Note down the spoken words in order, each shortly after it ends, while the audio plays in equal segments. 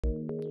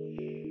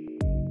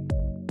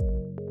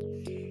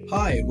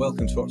Hi and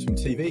welcome to Optimum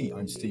TV.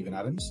 I'm Stephen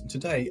Adams and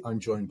today I'm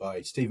joined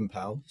by Steven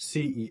Powell,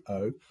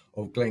 CEO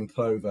of Glen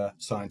Clova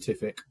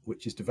Scientific,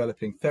 which is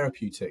developing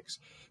therapeutics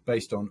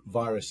based on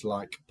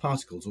virus-like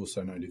particles,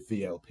 also known as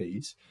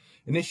VLPs,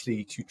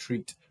 initially to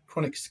treat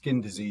chronic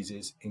skin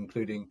diseases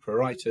including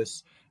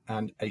pruritus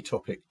and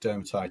atopic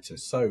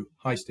dermatitis. So,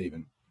 hi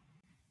Stephen.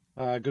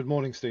 Good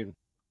morning, Stephen.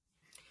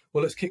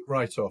 Well, let's kick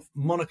right off.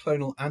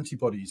 Monoclonal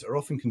antibodies are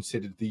often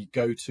considered the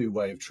go-to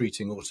way of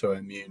treating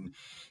autoimmune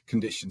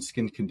conditions,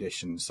 skin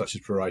conditions such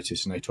as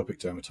pruritus and atopic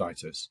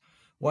dermatitis.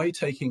 Why are you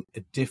taking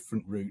a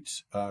different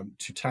route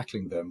to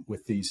tackling them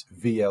with these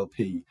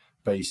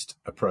VLP-based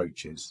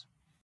approaches?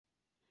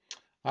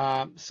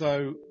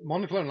 So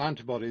monoclonal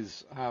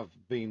antibodies have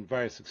been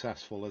very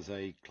successful as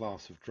a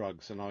class of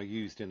drugs and are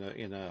used in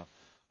a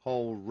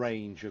whole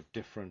range of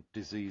different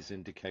disease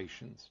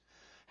indications.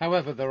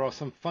 However, there are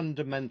some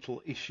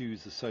fundamental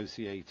issues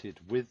associated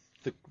with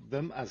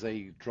them as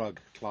a drug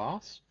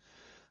class.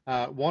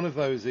 One of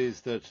those is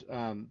that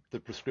the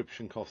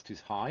prescription cost is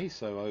high.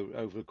 So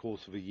over the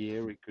course of a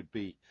year, it could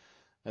be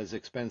as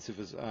expensive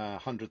as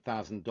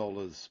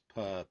 $100,000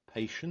 per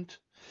patient.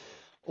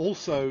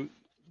 Also,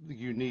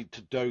 you need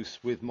to dose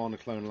with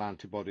monoclonal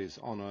antibodies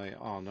on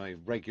a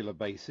regular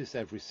basis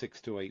every 6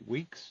 to 8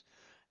 weeks.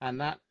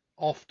 And that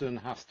often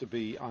has to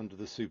be under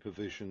the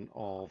supervision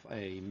of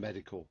a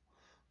medical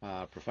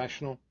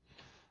professional.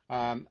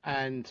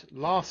 And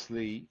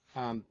lastly,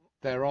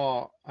 there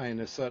are, in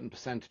a certain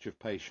percentage of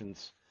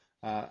patients,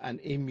 an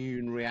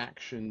immune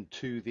reaction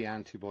to the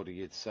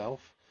antibody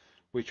itself,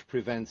 which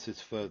prevents its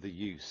further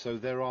use. So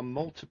there are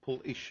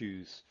multiple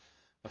issues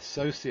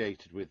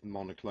associated with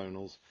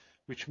monoclonals,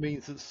 which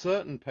means that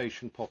certain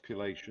patient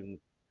populations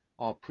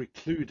are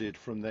precluded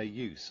from their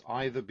use,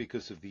 either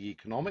because of the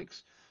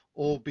economics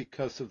or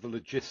because of the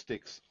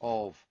logistics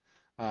of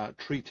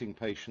treating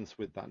patients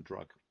with that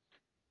drug.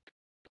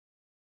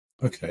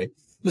 Okay,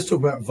 let's talk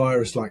about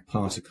virus-like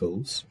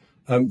particles.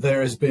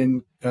 There has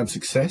been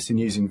success in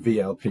using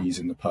VLPs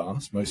in the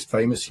past, most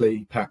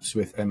famously perhaps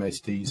with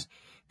MSD's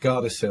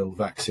Gardasil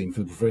vaccine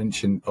for the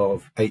prevention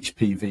of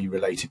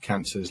HPV-related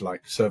cancers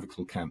like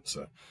cervical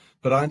cancer.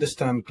 But I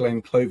understand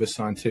Glen Clova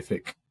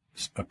Scientific's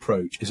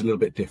approach is a little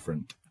bit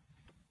different.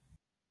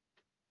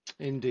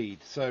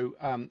 Indeed. So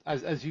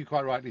as you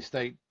quite rightly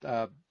state,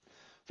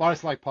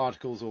 virus-like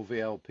particles, or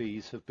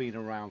VLPs, have been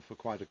around for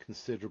quite a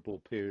considerable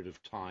period of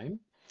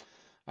time.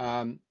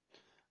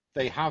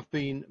 They have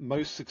been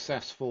most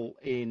successful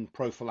in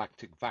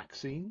prophylactic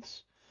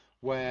vaccines,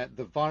 where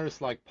the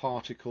virus-like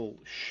particle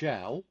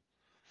shell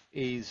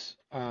is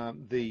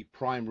the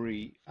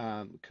primary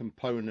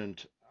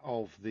component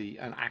of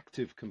an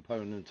active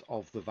component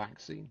of the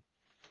vaccine.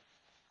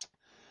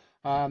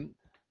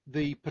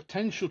 The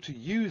potential to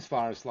use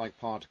virus-like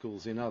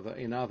particles in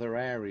other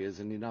areas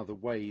and in other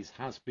ways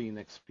has been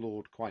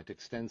explored quite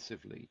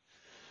extensively,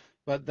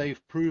 but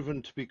they've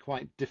proven to be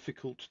quite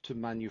difficult to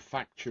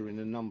manufacture in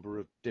a number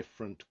of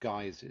different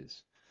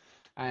guises.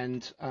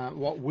 And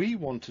what we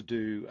want to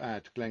do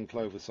at Glen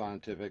Clova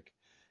Scientific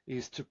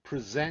is to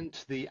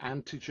present the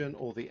antigen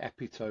or the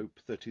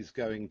epitope that is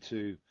going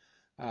to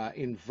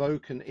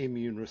invoke an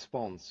immune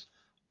response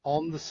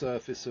on the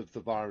surface of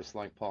the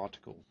virus-like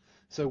particle.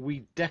 So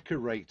we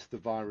decorate the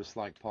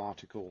virus-like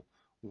particle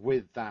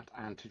with that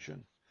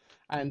antigen.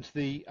 And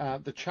the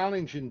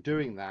challenge in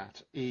doing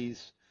that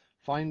is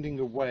finding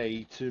a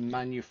way to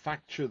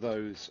manufacture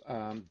those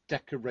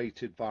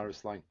decorated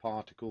virus-like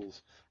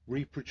particles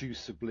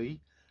reproducibly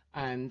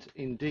and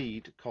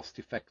indeed cost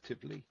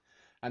effectively.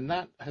 And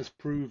that has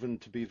proven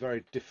to be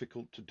very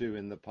difficult to do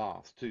in the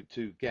past,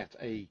 to get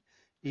a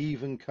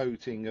even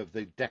coating of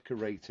the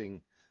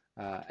decorating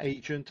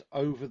agent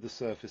over the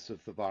surface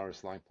of the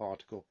virus-like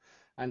particle,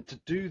 and to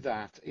do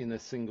that in a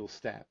single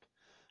step.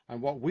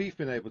 And what we've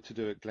been able to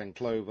do at Glen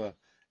Clova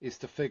is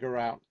to figure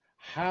out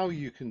how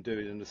you can do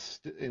it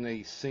in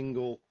a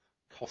single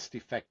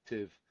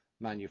cost-effective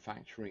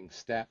manufacturing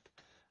step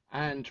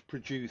and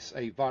produce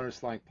a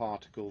virus-like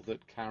particle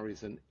that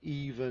carries an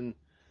even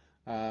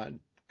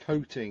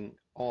coating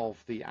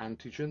of the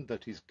antigen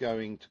that is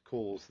going to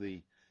cause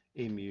the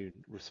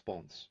immune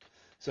response.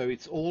 So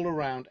it's all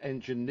around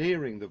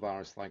engineering the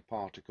virus-like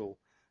particle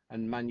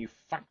and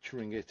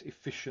manufacturing it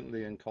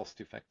efficiently and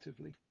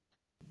cost-effectively.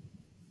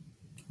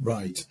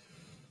 Right.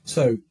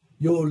 So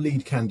your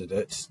lead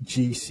candidate,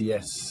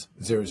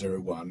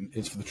 GCS001,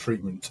 is for the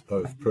treatment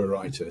of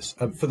pruritus.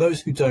 For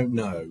those who don't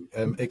know,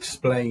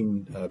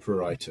 explain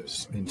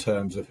pruritus in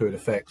terms of who it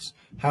affects,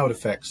 how it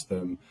affects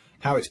them,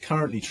 how it's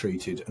currently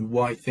treated, and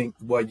why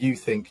you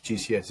think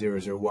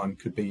GCS001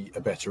 could be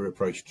a better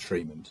approach to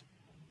treatment.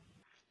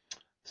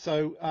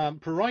 So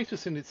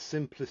pruritus in its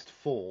simplest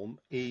form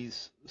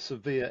is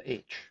severe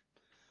itch.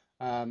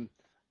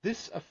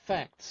 This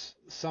affects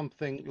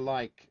something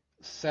like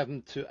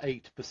 7 to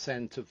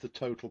 8% of the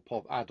total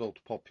adult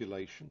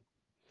population.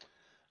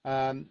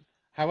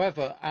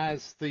 However,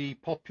 as the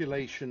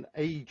population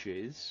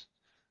ages,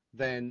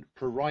 then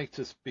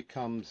pruritus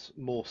becomes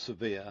more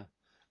severe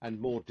and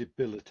more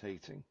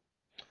debilitating.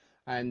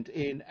 And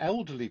in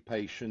elderly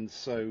patients,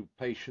 so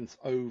patients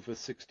over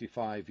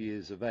 65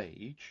 years of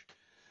age,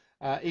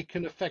 it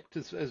can affect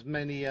as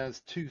many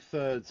as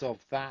 2/3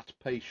 of that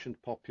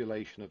patient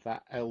population, of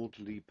that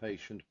elderly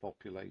patient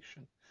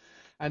population.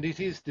 And it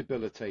is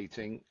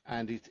debilitating,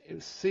 and it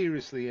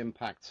seriously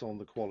impacts on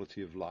the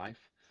quality of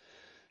life.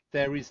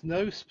 There is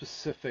no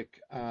specific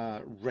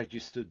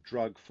registered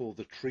drug for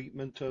the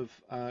treatment of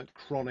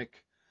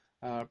chronic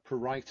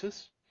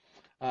pruritus.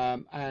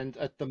 And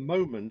at the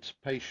moment,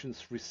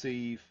 patients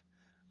receive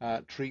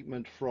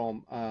treatment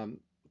from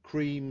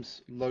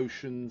creams,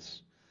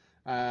 lotions,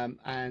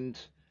 and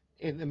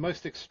in the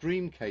most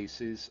extreme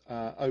cases,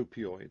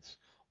 opioids,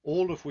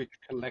 all of which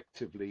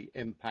collectively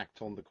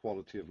impact on the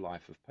quality of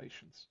life of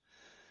patients.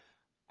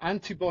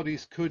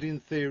 Antibodies could, in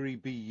theory,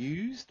 be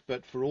used,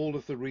 but for all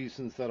of the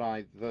reasons that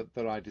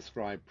I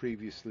described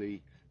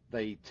previously,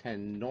 they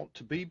tend not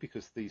to be,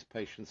 because these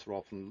patients are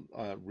often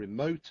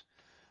remote,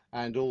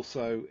 and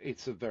also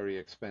it's a very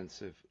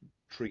expensive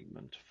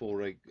treatment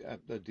for a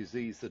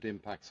disease that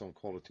impacts on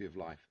quality of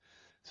life.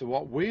 So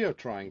what we are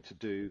trying to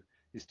do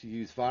is to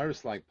use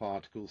virus-like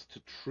particles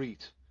to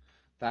treat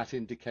that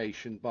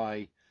indication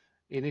by,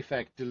 in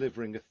effect,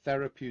 delivering a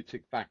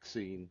therapeutic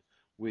vaccine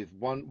with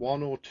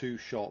one or two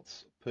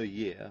shots per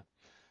year,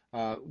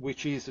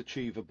 which is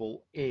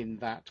achievable in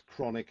that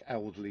chronic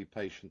elderly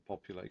patient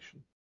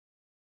population.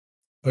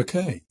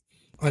 Okay.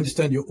 I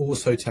understand you're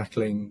also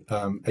tackling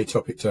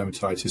atopic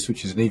dermatitis,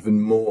 which is an even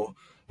more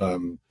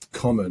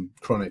common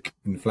chronic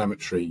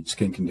inflammatory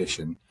skin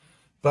condition.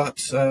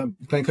 But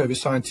Glen Clova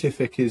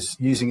Scientific is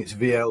using its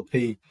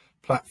VLP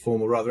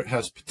platform, or rather it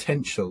has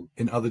potential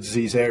in other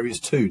disease areas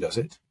too, does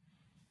it?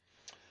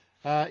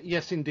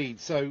 Yes,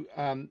 indeed. So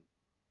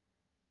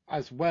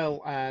as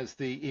well as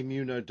the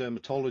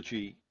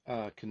immunodermatology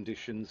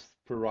conditions,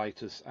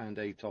 pruritus and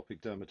atopic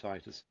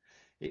dermatitis,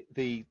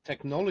 the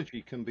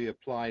technology can be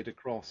applied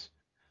across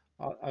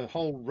a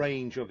whole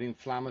range of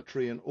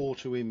inflammatory and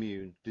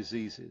autoimmune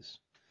diseases.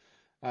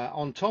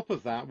 On top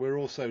of that, we're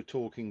also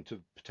talking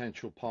to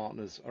potential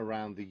partners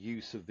around the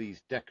use of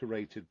these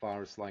decorated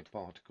virus-like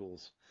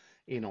particles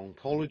in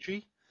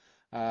oncology.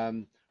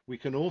 We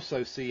can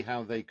also see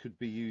how they could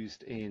be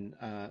used in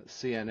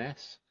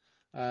CNS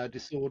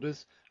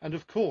disorders. And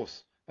of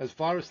course, as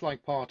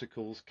virus-like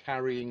particles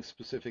carrying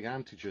specific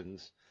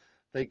antigens,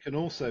 they can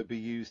also be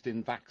used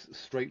in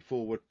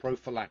straightforward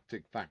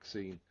prophylactic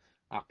vaccine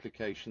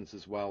applications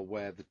as well,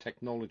 where the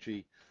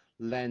technology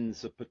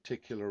lends a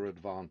particular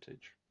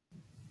advantage.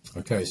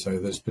 Okay, so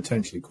there's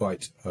potentially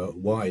quite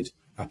wide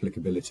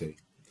applicability.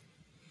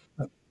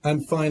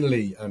 And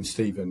finally,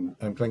 Stephen,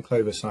 Glen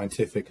Clova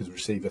Scientific has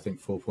received, I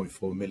think,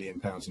 £4.4 million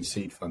in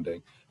seed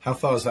funding. How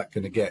far is that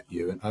going to get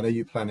you? And are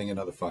you planning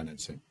another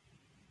financing?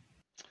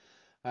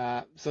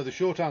 So the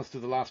short answer to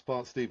the last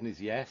part, Stephen, is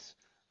yes.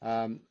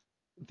 To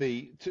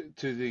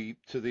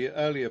the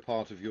earlier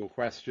part of your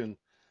question,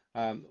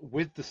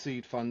 with the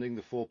seed funding,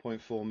 the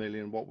 4.4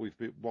 million, what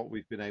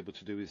we've been able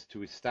to do is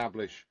to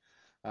establish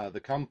the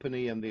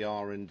company and the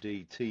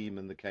R&D team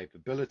and the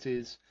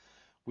capabilities.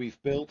 We've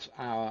built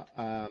our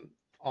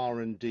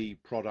R&D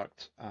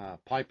product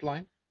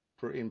pipeline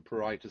in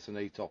pruritus and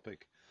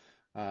atopic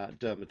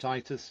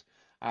dermatitis.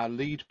 Our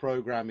lead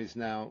program is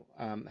now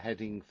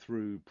heading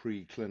through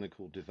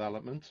preclinical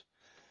development,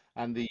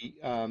 and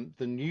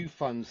the new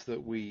funds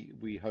that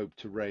we hope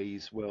to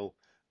raise will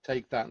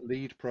take that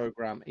lead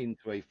program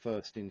into a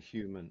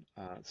first-in-human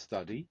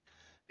study.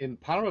 In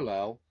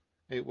parallel,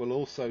 it will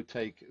also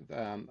take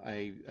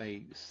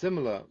a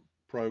similar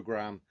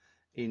program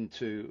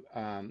into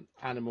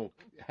animal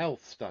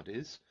health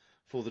studies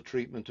for the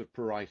treatment of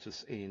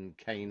pruritus in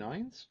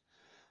canines.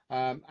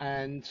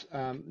 And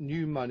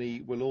new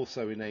money will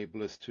also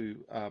enable us to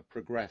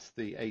progress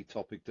the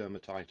atopic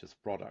dermatitis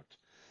product.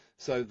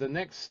 So the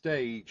next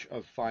stage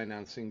of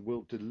financing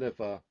will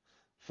deliver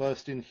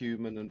first in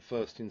human and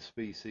first in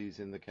species,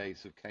 in the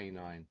case of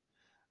canine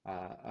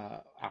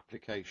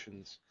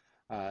applications,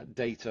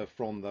 data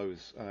from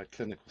those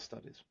clinical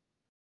studies.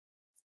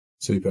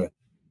 Super.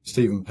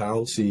 Steven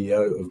Powell,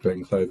 CEO of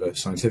Glen Clova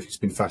Scientific. It's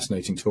been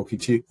fascinating talking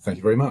to you. Thank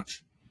you very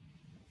much.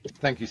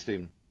 Thank you,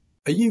 Stephen.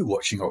 Are you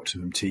watching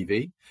Optimum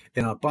TV?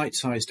 In our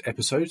bite-sized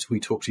episodes, we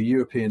talk to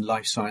European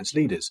life science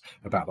leaders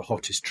about the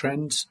hottest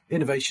trends,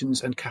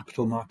 innovations and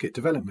capital market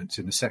developments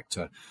in the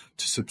sector.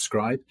 To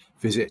subscribe,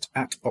 visit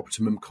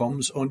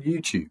 @OptimumComms on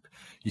YouTube.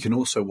 You can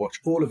also watch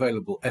all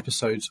available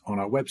episodes on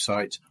our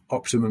website,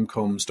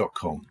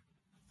 optimumcomms.com.